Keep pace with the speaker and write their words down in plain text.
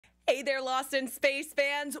Hey there, Lost in Space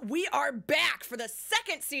fans. We are back for the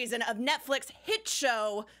second season of Netflix hit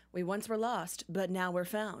show, We Once Were Lost, But Now We're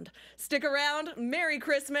Found. Stick around. Merry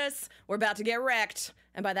Christmas. We're about to get wrecked.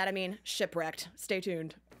 And by that I mean shipwrecked. Stay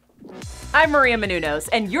tuned. I'm Maria Menounos,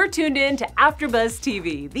 and you're tuned in to AfterBuzz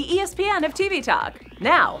TV, the ESPN of TV talk.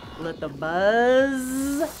 Now, let the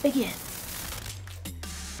buzz begin.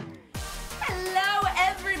 Hello,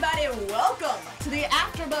 everybody. Welcome to the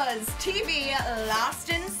AfterBuzz TV Lost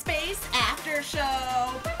in Space After Show.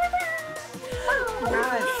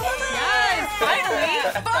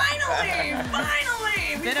 Yes,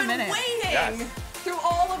 finally! We've been waiting through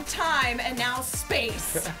all of time, and now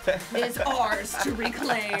space is ours to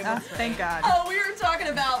reclaim. Thank God. Oh, we were talking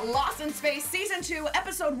about Lost in Space Season 2,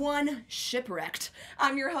 Episode 1, Shipwrecked.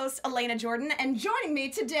 I'm your host, Alana Jordan, and joining me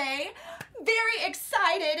today, very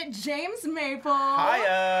excited, James Maple.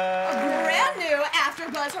 Hiya! A brand new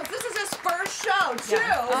AfterBuzz host. This is his first show, too.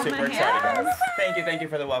 Yeah. Super excited, guys. Thank you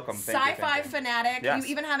for the welcome. Sci-fi fanatic. Yes. You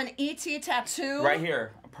even have an E.T. tattoo. Right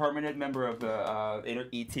here. A permanent member of the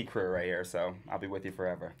ET crew right here, so I'll be with you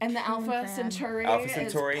forever. And the Alpha Centauri,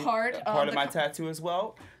 is part of my tattoo as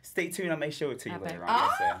well. Stay tuned, I may show it to you later on.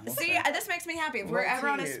 See, this makes me happy. If we're ever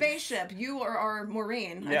on a spaceship, you are our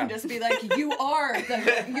Maureen. I Yeah. can just be like, you are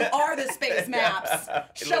the space maps.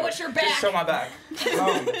 Show us your back. Just show my back. Check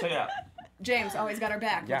it out. James always got our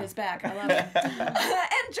back with his back. I love it.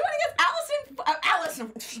 And joining us, Alice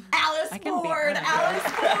Ford.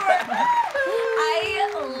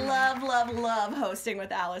 I love hosting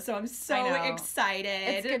with Alice, so I'm so excited.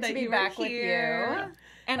 It's good to be back with you.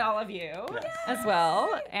 And all of you As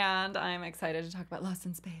well, and I'm excited to talk about Lost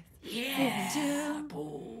in Space. Yeah.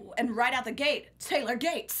 And right out the gate, Taylor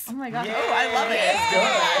Gates. Oh my God. Yeah. Oh, I love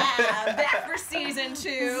it. Yeah, back for season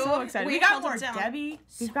 2. So excited. We got more Debbie.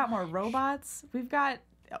 We've got more robots. We've got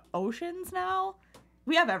oceans now.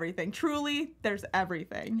 We have everything. Truly, there's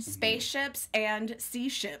everything. Spaceships and sea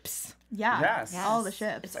ships. Yeah. Yes. All the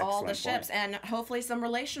ships. It's all the Excellent ships, point. and hopefully some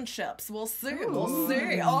relationships. We'll see. Ooh. We'll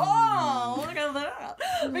see. Oh, look at that.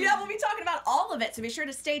 But yeah, we'll be talking about all of it, so be sure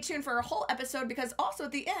to stay tuned for our whole episode, because also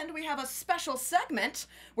at the end, we have a special segment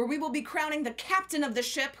where we will be crowning the captain of the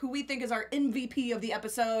ship, who we think is our MVP of the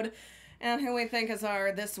episode, and who we think is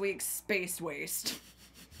our this week's space waste.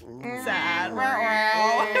 Sad. But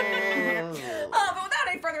without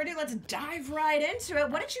any further ado, let's dive right into it.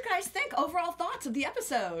 What did you guys think? Overall thoughts of the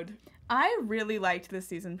episode? I really liked this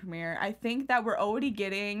season premiere. I think that we're already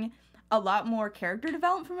getting a lot more character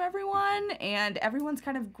development from everyone, and everyone's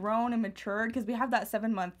kind of grown and matured because we have that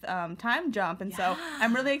 7-month time jump, and so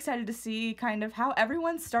I'm really excited to see kind of how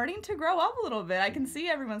everyone's starting to grow up a little bit. I can see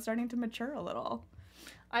everyone starting to mature a little.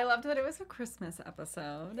 I loved that it was a Christmas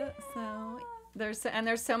episode, so there's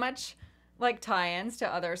so much like tie-ins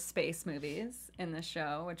to other space movies in the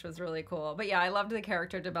show, which was really cool. But yeah, I loved the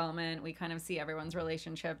character development. We kind of see everyone's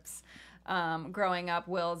relationships growing up.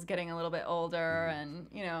 Will's getting a little bit older, and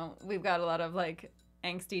we've got a lot of like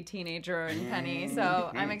angsty teenager and Penny, so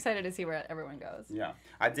I'm excited to see where everyone goes. Yeah,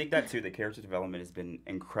 I dig that too. The character development has been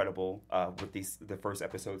incredible with the first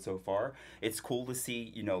episode so far. It's cool to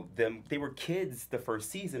see, them. They were kids the first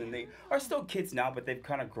season, and they are still kids now, but they've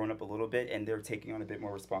kind of grown up a little bit, and they're taking on a bit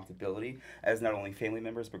more responsibility as not only family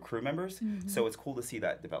members but crew members. Mm-hmm. So it's cool to see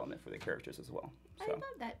that development for the characters as well. So, I love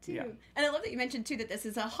that too. Yeah. And I love that you mentioned too that this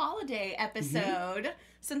is a holiday episode,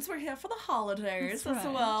 since we're here for the holidays as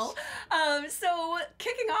well. So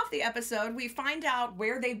kicking off the episode, we find out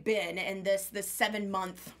where they've been in this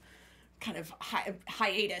 7-month kind of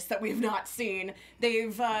hiatus that we've not seen.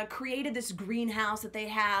 They've created this greenhouse that they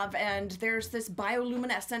have, and there's this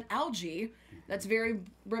bioluminescent algae that's very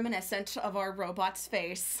reminiscent of our robot's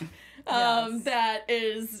face that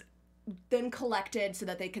is then collected so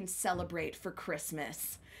that they can celebrate for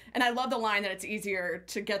Christmas. And I love the line that it's easier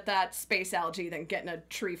to get that space algae than getting a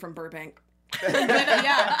tree from Burbank.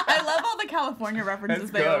 Yeah, I love all the California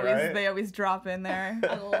references That's they always drop in there.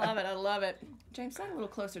 I love it. James, stand a little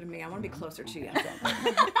closer to me. I want to be closer to you. And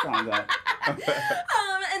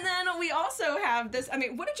then we also have this,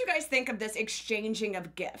 what did you guys think of this exchanging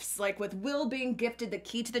of gifts? Like with Will being gifted the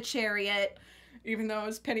key to the chariot, even though,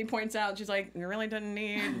 as Penny points out, she's like, you really didn't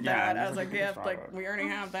need that as a gift. Like, we already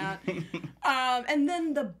have that. And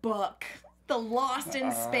then the book, the Lost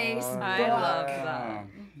in Space book. I love that.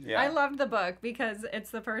 Yeah. I loved the book because it's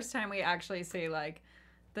the first time we actually see, like,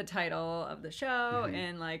 the title of the show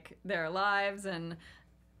and, like, their lives. And,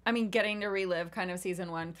 getting to relive kind of season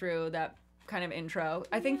 1 through that kind of intro.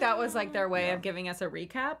 I think that was, like, their way of giving us a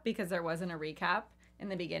recap, because there wasn't a recap in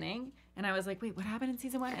the beginning. And I was like, wait, what happened in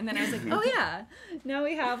season 1? And then I was like, oh yeah, now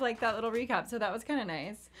we have like that little recap. So that was kind of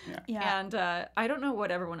nice. Yeah. And I don't know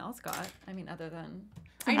what everyone else got. I mean, other than...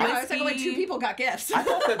 I know, it's like only 2 people got gifts. I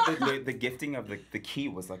thought that the gifting of the key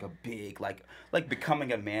was like a big, like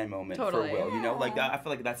becoming a man moment Totally. for Will, you know? Like, I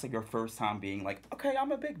feel like that's like your first time being like, okay,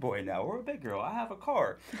 I'm a big boy now, or a big girl, I have a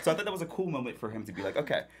car. So I thought that was a cool moment for him to be like,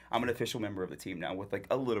 okay, I'm an official member of the team now with like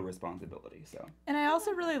a little responsibility, so. And I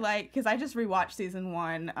also really like, because I just rewatched season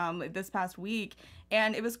 1 like this past week,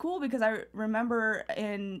 and it was cool because I remember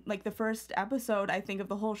in like the first episode, I think, of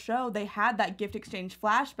the whole show, they had that gift exchange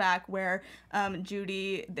flashback where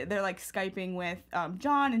Judy, they're like Skyping with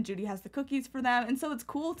John, and Judy has the cookies for them. And so it's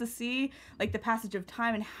cool to see like the passage of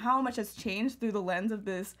time and how much has changed through the lens of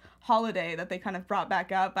this holiday that they kind of brought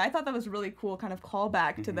back up. But I thought that was really cool kind of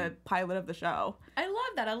callback to the pilot of the show. I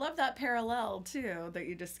love that. I love that parallel, too, that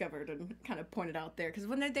you discovered and kind of pointed out there. Because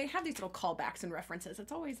when they have these little callbacks and references,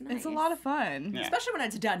 it's always nice. It's a lot of fun. Yeah. Especially when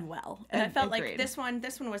it's done well. And I felt like Agreed. this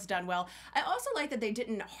one was done well. I also like that they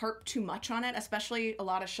didn't harp too much on it, especially a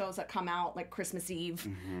lot of shows that come out like Christmas Eve.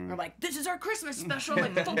 Are like, this is our Christmas special,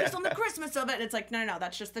 like focus on the Christmas of it. And it's like, no,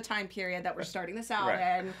 that's just the time period that we're starting this out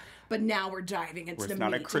in. But now we're diving into the It's meat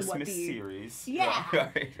not a and what Christmas the series. Yeah.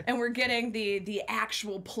 Right. And we're getting the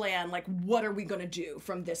actual plan, like what are we going to do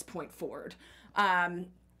from this point forward? And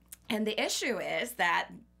the issue is that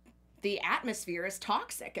the atmosphere is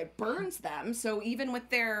toxic. It burns them. So even with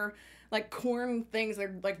their like corn things,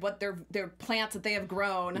 they're like what their plants that they have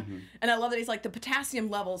grown. And I love that he's like, the potassium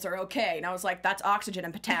levels are okay. And I was like, that's oxygen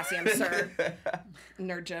and potassium, sir.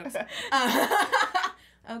 Nerd jokes.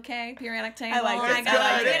 Okay, periodic table. I like it.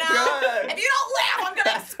 If you don't laugh, I'm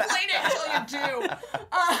gonna explain it until you do.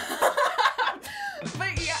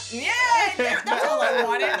 But yeah, that's all I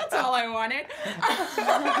wanted. That's all I wanted.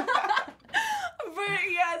 But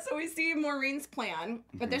yeah, so we see Maureen's plan.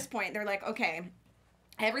 At this point, they're like, okay,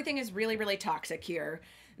 everything is really, really toxic here.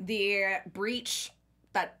 The breach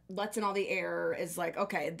that lets in all the air is like,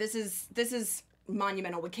 okay, this is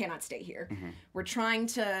monumental. We cannot stay here. We're trying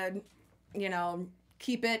to,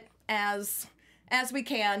 keep it as we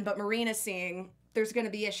can, but Maureen is seeing there's going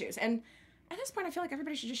to be issues. And at this point, I feel like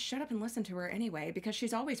everybody should just shut up and listen to her anyway, because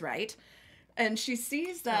she's always right. And she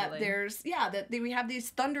sees that we have these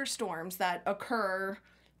thunderstorms that occur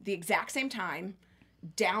the exact same time,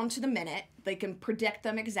 down to the minute. They can predict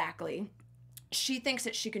them exactly. She thinks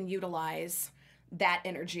that she can utilize that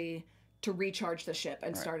energy to recharge the ship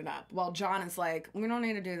and start it up. While John is like, we don't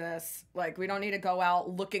need to do this. Like, we don't need to go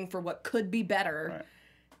out looking for what could be better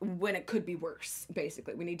when it could be worse,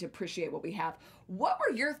 basically. We need to appreciate what we have. What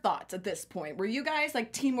were your thoughts at this point? Were you guys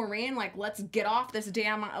like Team Maureen, like, let's get off this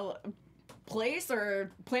damn place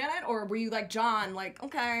or planet? Or were you like John, like,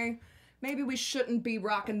 okay, maybe we shouldn't be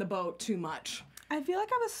rocking the boat too much? I feel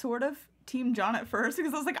like I was sort of Team John at first,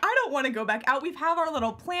 because I was like, I don't want to go back out. We have our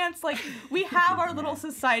little plants, like we have our little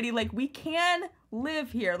society, like we can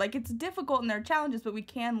live here. Like, it's difficult and there are challenges, but we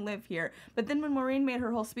can live here. But then when Maureen made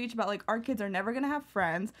her whole speech about like our kids are never gonna have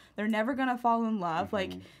friends, they're never gonna fall in love,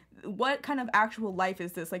 like what kind of actual life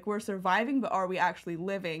is this? Like, we're surviving, but are we actually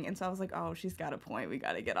living? And so I was like, oh, she's got a point. We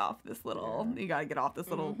got to get off this little, you got to get off this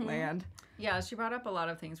little land. Yeah, she brought up a lot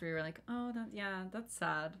of things where you were like, oh, that's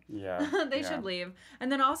sad. Yeah. They should leave.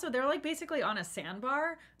 And then also, they're like basically on a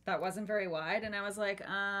sandbar that wasn't very wide. And I was like,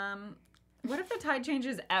 what if the tide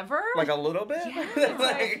changes ever? Like a little bit?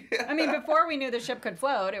 Yeah. I mean, before we knew the ship could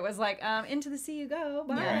float, it was like, into the sea you go.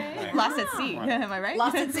 Bye. Yeah, right. Lost at sea. Am I right?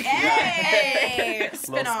 Lost at sea. Hey!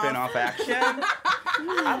 Little spin-off action.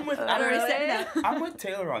 I'm with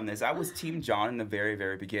Taylor on this. I was Team John in the very,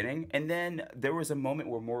 very beginning. And then there was a moment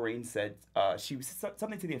where Maureen said, she was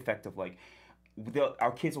something to the effect of like,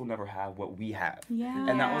 our kids will never have what we have. Yeah.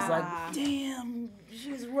 And I was like, damn,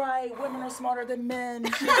 she's right. Women are smarter than men.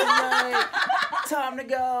 She's right. Time to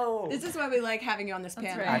go. This is why we like having you on this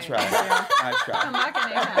panel. right. I try. I try. Come back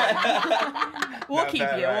anytime. We'll keep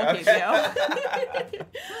you.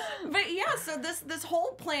 But yeah, so this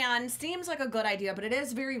whole plan seems like a good idea, but it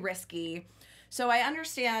is very risky. So I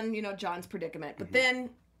understand, John's predicament, but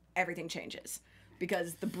then everything changes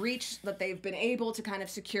because the breach that they've been able to kind of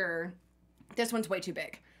secure, this one's way too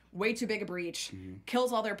big a breach,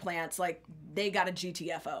 kills all their plants. Like, they got a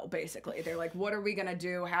GTFO, basically. They're like, what are we going to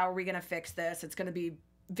do? How are we going to fix this? It's going to be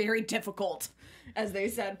very difficult, as they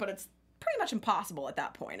said, but it's pretty much impossible at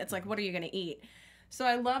that point. It's like, what are you going to eat? So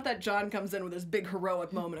I love that John comes in with this big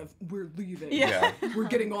heroic moment of, we're leaving. Yeah. We're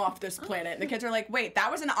getting off this planet. And the kids are like, wait, that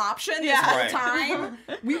was an option this Yeah. whole Right. time?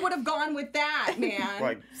 We would have gone with that, man.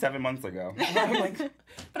 Like 7 months ago. I'm like,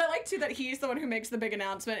 But I like, too, that he's the one who makes the big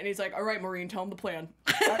announcement, and he's like, all right, Maureen, tell him the plan.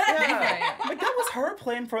 yeah. Like, that was her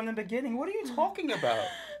plan from the beginning. What are you talking about?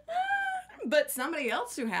 But somebody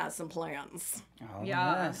else who has some plans. Oh,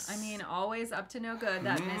 Yeah, yes. I mean, always up to no good.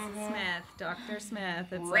 That Miss Smith, Dr. Smith.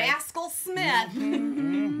 It's Rascal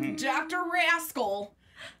Smith. Dr. Rascal.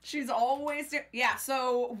 She's always... Yeah,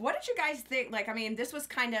 so what did you guys think? Like, I mean, this was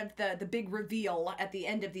kind of the big reveal at the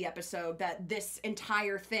end of the episode that this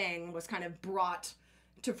entire thing was kind of brought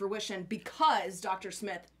to fruition because Dr.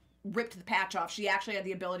 Smith ripped the patch off. She actually had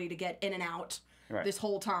the ability to get in and out this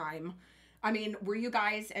whole time. I mean, were you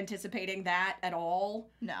guys anticipating that at all?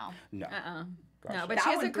 No. No. No, but That she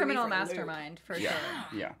has one a threw me criminal for a loop. mastermind for Yeah.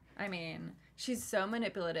 sure. Yeah. I mean, she's so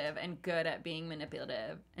manipulative and good at being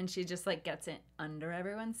manipulative, and she just like gets it under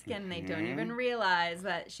everyone's skin. And they don't even realize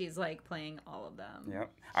that she's like playing all of them.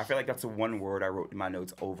 Yep. I feel like that's the one word I wrote in my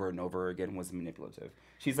notes over and over again was manipulative.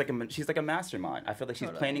 She's like a mastermind. I feel like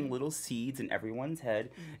she's planting little seeds in everyone's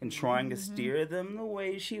head and trying to steer them the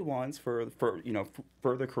way she wants for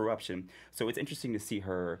further corruption. So it's interesting to see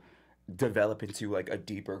her develop into like a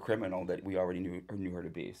deeper criminal that we already knew her to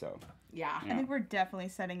be. So Yeah. I think we're definitely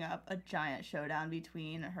setting up a giant showdown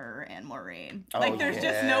between her and Maureen. Oh, Like, there's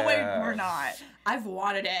just no way yeah. we're not. I've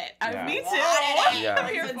wanted it. Yeah. Me too. wanted it. Yeah.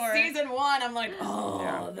 I'm here Since for it. season 1, I'm like, oh,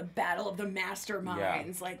 Yeah. the battle of the masterminds. Yeah.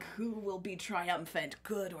 Like, who will be triumphant,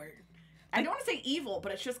 good or... I don't want to say evil,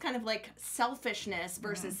 but it's just kind of like selfishness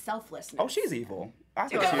versus selflessness. oh, she's evil. I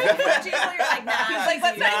thought She's she evil, you're like, nah. He's like,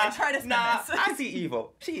 let's she's not even try to spin this. I see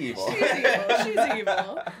evil. She evil. evil. She's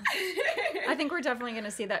evil. I think we're definitely going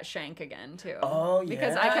to see that Shank again, too. Oh,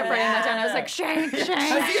 Because I kept writing that down. I was like, Shank,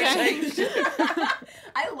 Shank, Shank.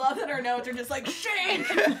 I love that our notes are just like, Shank!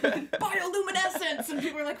 Bioluminescence! And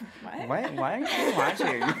people are like, what? Why are you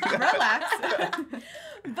watching? Relax.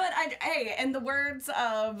 But, hey, in the words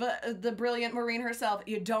of the brilliant Maureen herself,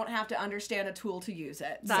 you don't have to understand a tool to use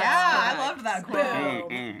it. That's I correct. loved that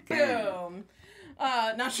quote. Boom.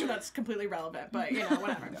 Not sure that's completely relevant, but,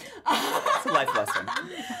 whatever. It's a life lesson.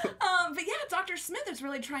 But yeah, Dr. Smith is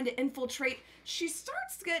really trying to infiltrate. She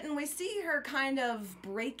starts we see her kind of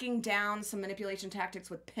breaking down some manipulation tactics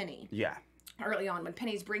with Penny. Yeah. Early on, when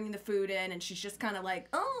Penny's bringing the food in, and she's just kind of like,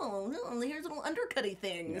 oh, here's little undercutty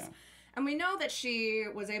things. Yeah. And we know that she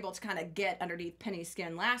was able to kind of get underneath Penny's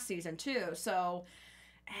skin last season, too. So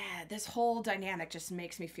this whole dynamic just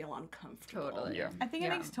makes me feel uncomfortable. Totally. Yeah. I think it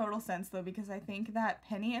makes total sense, though, because I think that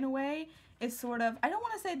Penny, in a way, is sort of, I don't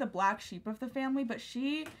want to say the black sheep of the family, but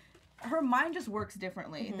her mind just works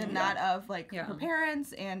differently than that of, like, her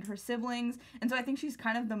parents and her siblings. And so I think she's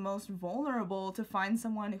kind of the most vulnerable to find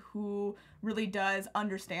someone who really does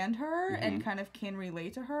understand her and kind of can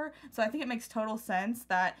relate to her. So I think it makes total sense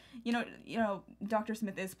that, Dr.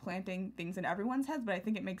 Smith is planting things in everyone's heads, but I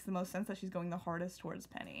think it makes the most sense that she's going the hardest towards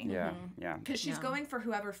Penny. Yeah. Yeah. Because she's going for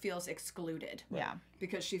whoever feels excluded. Yeah.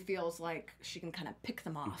 Because she feels like she can kind of pick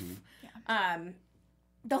them off.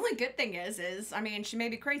 The only good thing is, I mean, she may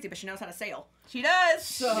be crazy, but she knows how to sail. She does.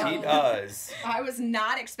 So She does. I was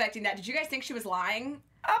not expecting that. Did you guys think she was lying?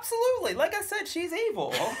 Absolutely. Like I said, she's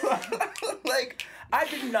evil. Like, I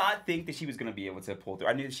did not think that she was going to be able to pull through.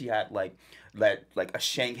 I knew that she had, like a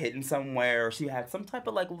shank hidden somewhere. Or she had some type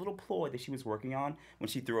of, like, little ploy that she was working on when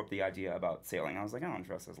she threw up the idea about sailing. I was like, I don't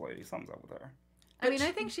trust this lady. Something's up with her. I mean,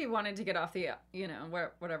 I think she wanted to get off the,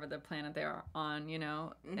 whatever the planet they're on,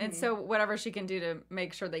 And so whatever she can do to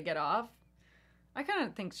make sure they get off, I kind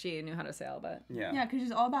of think she knew how to sail, but... Yeah. Yeah, because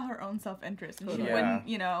she's all about her own self-interest. And she Yeah.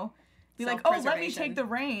 wouldn't, be like, oh, let me take the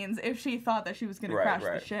reins if she thought that she was going to crash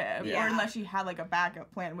the ship. Yeah. Or unless she had, like, a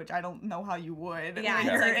backup plan, which I don't know how you would. Yeah, when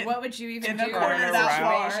it's you're like, what would you even in do the in corner this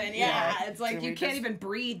that situation? far. Yeah, Yeah. it's like Should you we can't just- even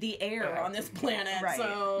breathe the air on this planet. Right.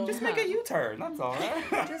 So Just make a U-turn. That's all.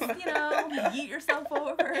 Just, yeet yourself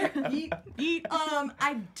over. Yeet.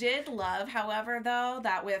 I did love, however, though,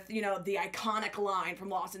 that with, the iconic line from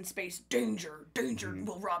Lost in Space, danger,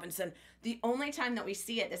 Will Robinson. The only time that we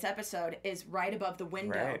see it this episode is right above the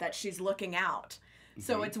window that she's looking out.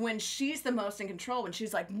 So it's when she's the most in control, when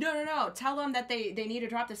she's like, no, tell them that they need to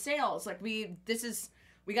drop the sails. Like, we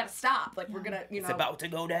got to stop. Like, we're going to, It's about to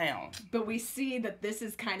go down. But we see that this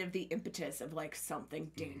is kind of the impetus of, like,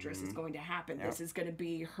 something dangerous is going to happen. Yep. This is going to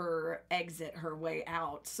be her exit, her way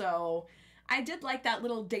out. So I did like that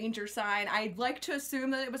little danger sign. I'd like to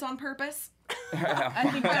assume that it was on purpose. I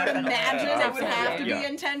think I would imagine it would have to be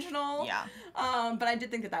intentional. Yeah. But I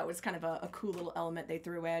did think that was kind of a cool little element they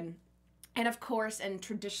threw in. And of course, in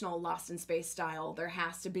traditional Lost in Space style, there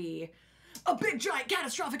has to be a big, giant,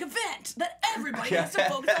 catastrophic event that everybody has to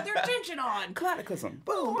focus all their attention on. Cataclysm.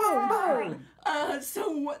 Boom, boom, boom.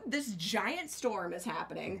 So this giant storm is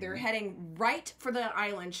happening. They're heading right for the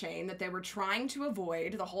island chain that they were trying to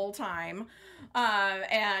avoid the whole time.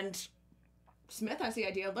 And Smith has the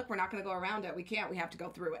idea, look, we're not going to go around it. We can't. We have to go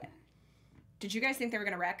through it. Did you guys think they were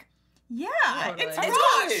going to wreck? Yeah, Totally. it's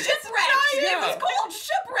called Shipwrecked. Yeah. It was called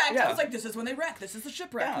Shipwrecked. Yeah. I was like, this is when they wreck. This is the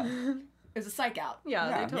shipwreck. Yeah. It was a psych out. Yeah,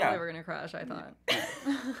 Yeah, they totally yeah. were gonna crash, I thought.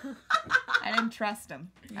 I didn't trust him.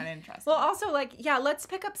 Well, also, like, yeah, let's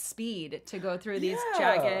pick up speed to go through these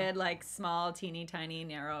Yeah. jagged, like, small, teeny, tiny,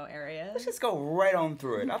 narrow areas. Let's just go right on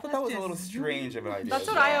through it. I thought that was a Just little strange of an idea. That's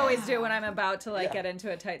what I always do when I'm about to, like, get into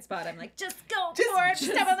a tight spot. I'm like, just go for it,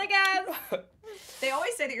 step on the gas. They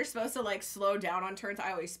always say that you're supposed to, like, slow down on turns.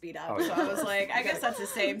 I always speed up. Oh, yeah. So I was like, I guess that's the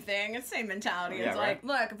same thing. It's the same mentality. Yeah, It's right.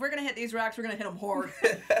 like, look, if we're going to hit these rocks, we're going to hit them hard.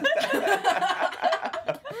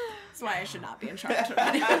 That's why I should not be in charge of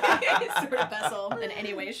any sort of vessel in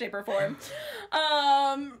any way, shape, or form.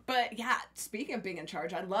 But yeah, speaking of being in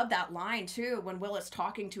charge, I love that line too when Will is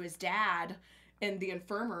talking to his dad in the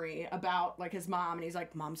infirmary about like his mom, and he's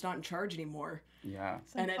like, "Mom's not in charge anymore," Yeah.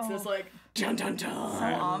 and it's this like dun dun dun. So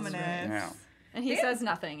ominous. Yeah. And he says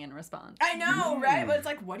nothing in response. I know, right? But it's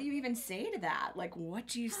like, what do you even say to that? Like, what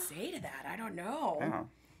do you say to that? I don't know. Yeah.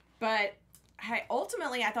 But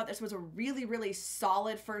ultimately, I thought this was a really, really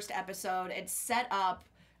solid first episode. It set up,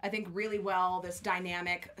 I think, really well this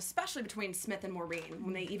dynamic, especially between Smith and Maureen,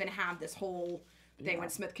 when they even have this whole thing when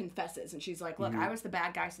Smith confesses. And she's like, look, I was the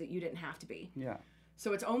bad guy so that you didn't have to be. Yeah.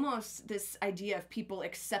 So it's almost this idea of people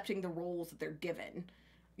accepting the roles that they're given.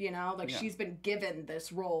 You know, like she's been given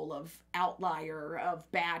this role of outlier, of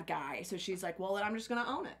bad guy. So she's like, well, then I'm just going to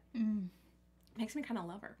own it. Makes me kind of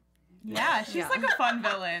love her. Yeah, she's like a fun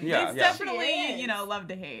villain. Yeah, it's yeah. definitely, She is. you know, love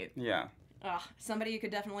to hate. Yeah. Somebody you could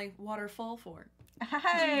definitely waterfall for.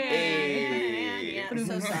 Hey. Yeah, I'm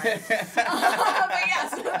so sorry. But yeah,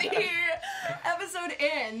 so the episode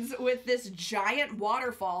ends with this giant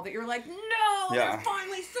waterfall that you're like, no, Yeah. they're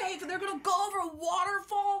finally safe, and they're gonna go over a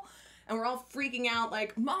waterfall, and we're all freaking out,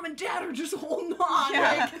 like, Mom and Dad are just holding on,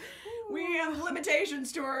 Yeah. like, we have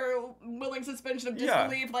limitations to our willing suspension of Yeah.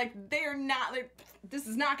 disbelief, like, they are not, like, this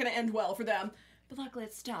is not gonna end well for them, but luckily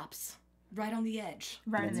it stops right on the edge.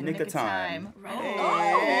 Right in the nick of time. Right. Hey,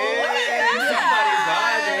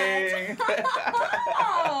 Oh, somebody's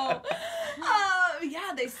vibing.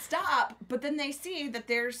 Yeah, they stop, but then they see that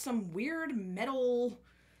there's some weird metal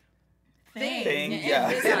thing. in yeah.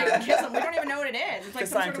 this, like, chasm. We don't even know what it is. It's like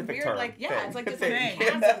It's a some sort of scientific weird, term. like, yeah, Thing. it's like this Thing. like,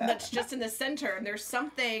 chasm that's just in the center, and there's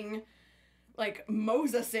something like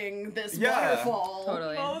Mosesing this Yeah. waterfall.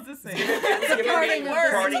 Totally. Moses. It's a parting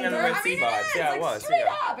word. Parting of the Red I Sea mean, vibes. Yeah, like, it was. straight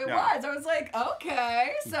Yeah. up, it Yeah. was. I was like,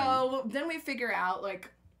 okay. So then we figure out,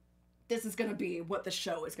 like, this is going to be what the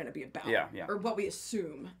show is going to be about. Yeah, yeah. Or what we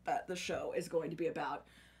assume that the show is going to be about.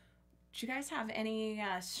 Do you guys have any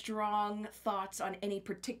strong thoughts on any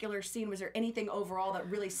particular scene? Was there anything overall that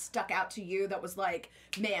really stuck out to you that was like,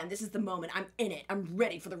 man, this is the moment. I'm in it. I'm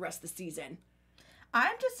ready for the rest of the season.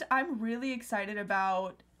 I'm really excited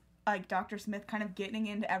about like Dr. Smith kind of getting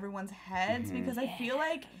into everyone's heads because I feel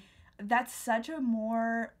like that's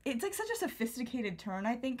it's like such a sophisticated turn,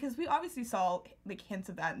 I think, because we obviously saw like hints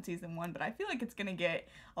of that in season 1, but I feel like it's gonna get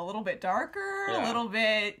a little bit darker, a little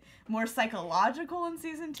bit more psychological in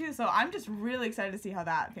season 2. So I'm just really excited to see how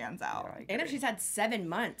that pans out. Yeah, And if she's had 7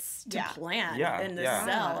 months to plan in the Yeah.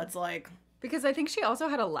 cell, it's like... Because I think she also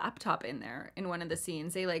had a laptop in there in one of the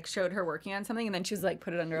scenes. They like showed her working on something and then she's like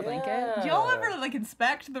put it under a blanket. Do y'all ever like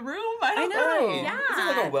inspect the room? I don't know. Right. Yeah. Is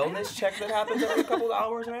it like a wellness check that happens every couple of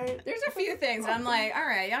hours, right? There's a few things I'm like, all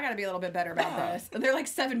right, y'all got to be a little bit better about this. And they're like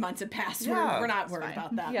 7 months had passed. Yeah. We're not worried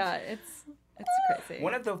about that. Yeah, it's crazy.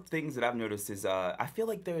 One of the things that I've noticed is I feel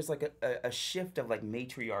like there's like a shift of like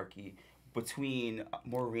matriarchy between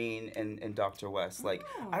Maureen and Dr. West. Like,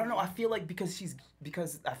 I don't know, I feel like because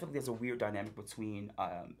I feel like there's a weird dynamic between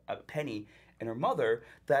Penny and her mother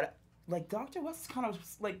that like Dr. West is kind of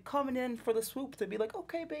like coming in for the swoop to be like,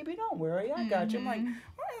 okay, baby, don't worry, I got you. I'm like,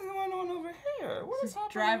 what is going on over here? What is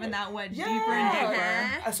happening? driving that wedge Yeah. deeper and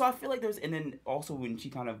deeper. So I feel like and then also when she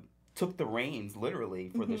kind of took the reins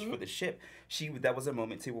literally for the ship, that was a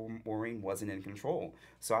moment too where Maureen wasn't in control.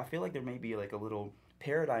 So I feel like there may be like a little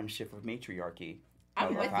paradigm shift of matriarchy.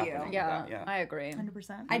 I'm with you. Yeah, Yeah. I agree.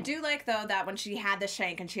 100%. I do like, though, that when she had the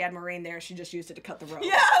shank and she had Maureen there, she just used it to cut the rope.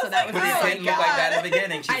 Yeah, I so was that like, was But oh it my didn't look like that in the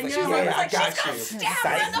beginning. She's I like, know. yeah, I was like, I got she's gonna you. stab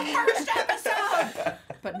her in the first episode.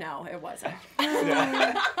 But no, it wasn't.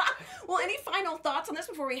 Well, Well, any final thoughts on this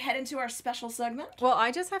before we head into our special segment? Well,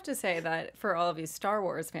 I just have to say that for all of you Star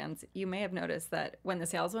Wars fans, you may have noticed that when the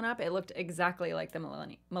sales went up, it looked exactly like the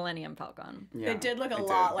Millennium Falcon. Yeah, it did look a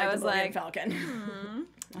lot like the Millennium Falcon.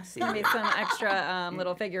 I see. Made some extra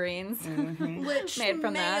little figurines, which made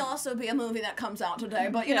from may that. also be a movie that comes out today.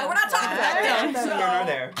 But you know, we're not talking about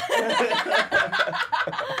it.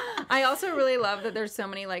 I also really love that there's so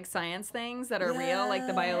many like science things that are real, like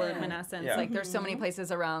the bioluminescence. Yeah. Like there's so many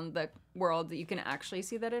places around the world that you can actually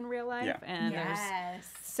see that in real life, and there's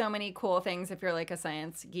so many cool things if you're like a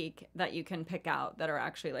science geek that you can pick out that are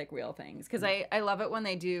actually like real things. Because I love it when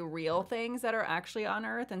they do real things that are actually on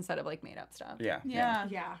Earth instead of like made up stuff. Yeah,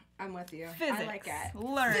 I'm with you. Physics. I like it.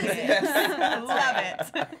 Learn it. Love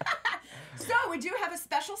it. So we do have a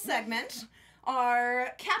special segment,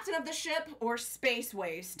 our captain of the ship or space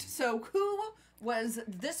waste. So who was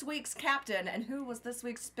this week's captain and who was this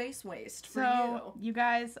week's space waste for you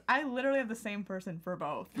guys, I literally have the same person for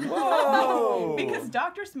both. Whoa! Because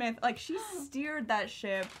Dr. Smith, like, she steered that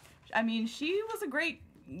ship. I mean, she was a great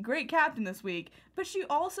captain this week, but she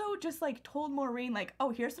also just like told Maureen, like,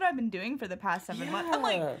 oh, here's what I've been doing for the past 7 months. I'm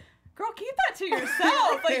like, girl, keep that to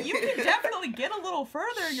yourself. Like, you can definitely get a little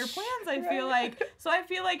further in your plans, I feel like. So I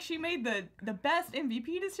feel like she made the best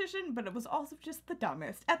MVP decision, but it was also just the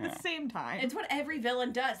dumbest at the same time. It's what every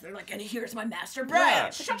villain does. They're like, and here's my master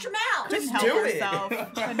plan. Shut your mouth. Couldn't help herself.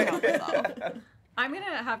 Couldn't help herself. I'm going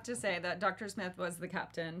to have to say that Dr. Smith was the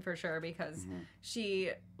captain for sure because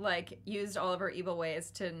she like used all of her evil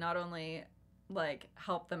ways to not only like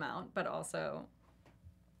help them out, but also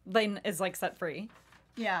Lane is like set free.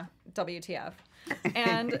 Yeah. WTF.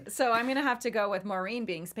 And so I'm going to have to go with Maureen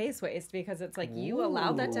being space waste because it's like you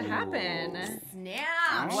allowed that to happen.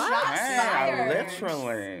 Snap. Shots fired.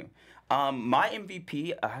 Literally. My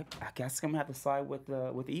MVP, I guess I'm gonna have to side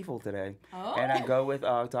with evil today, and I go with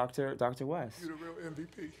Dr. West. You're the real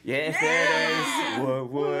MVP. Yes, there it is.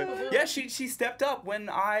 What? Yeah, she stepped up when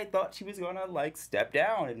I thought she was gonna like step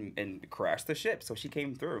down and crash the ship, so she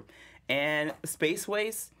came through. And space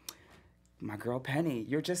waste, my girl Penny,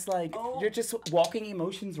 you're just like you're just walking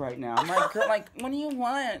emotions right now. I'm like, girl, like, what do you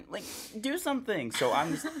want? Like, do something. So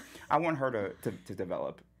I want her to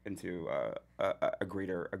develop into a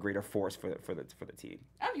greater force for the team.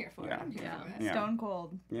 I'm here for it. I'm here for it. Yeah. Stone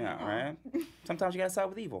cold. Yeah, right? Sometimes you gotta side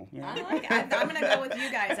with evil. Yeah. I like it. I'm going to go with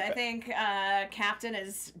you guys. I think captain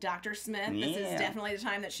is Dr. Smith. This is definitely the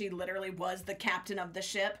time that she literally was the captain of the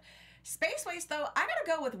ship. Space waste, though, I got to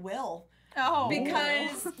go with Will. Oh.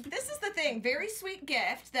 Because this is the thing. Very sweet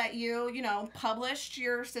gift that you published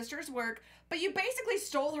your sister's work, but you basically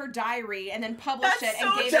stole her diary and then published it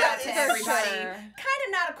and gave it out to everybody. Sure. Kind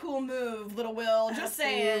of not a cool move, little Will. Just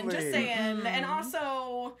saying. And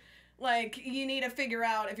also, like, you need to figure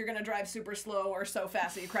out if you're going to drive super slow or so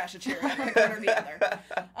fast that you crash a chair. Pick one or the other.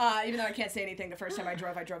 Even though I can't say anything, the first time I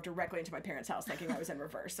drove directly into my parents' house thinking I was in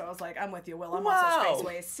reverse. So I was like, I'm with you, Will. I'm also space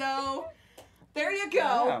waste. So there you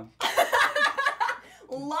go. Yeah.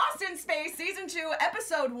 Lost in Space, Season 2,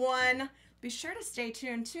 Episode 1. Be sure to stay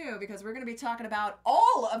tuned, too, because we're going to be talking about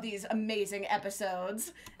all of these amazing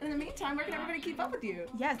episodes. And in the meantime, where can everybody keep up with you?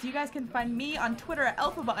 Yes, you guys can find me on Twitter at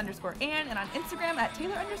Elphaba_Ann and on Instagram at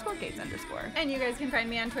Taylor_Gates_. And you guys can find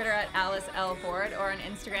me on Twitter at Alice L. Ford or on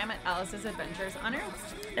Instagram at Alice's Adventures on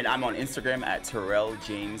Earth. And I'm on Instagram at Terrell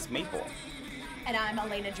James Maple. And I'm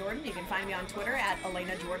Elena Jordan. You can find me on Twitter at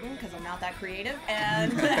Elena Jordan because I'm not that creative.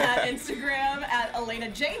 And at Instagram at Elena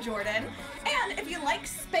J. Jordan. And if you like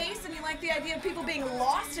space and you like the idea of people being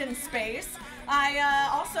lost in space, I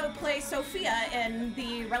also play Sophia in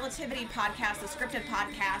the Relativity podcast, the scripted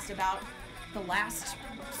podcast about the last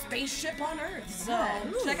spaceship on Earth. So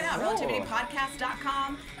check it out,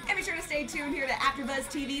 relativitypodcast.com. And be sure to stay tuned here to AfterBuzz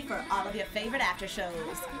TV for all of your favorite after shows.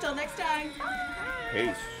 Until next time.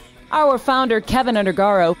 Peace. Our founder, Keven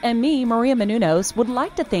Undergaro, and me, Maria Menounos, would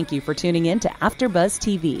like to thank you for tuning in to AfterBuzz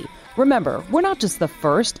TV. Remember, we're not just the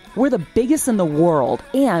first, we're the biggest in the world,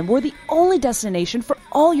 and we're the only destination for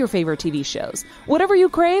all your favorite TV shows. Whatever you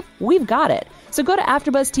crave, we've got it. So go to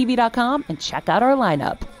AfterBuzzTV.com and check out our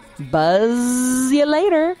lineup. Buzz you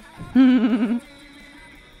later. The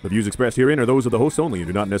views expressed herein are those of the hosts only and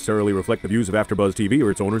do not necessarily reflect the views of AfterBuzz TV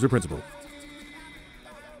or its owners or principals.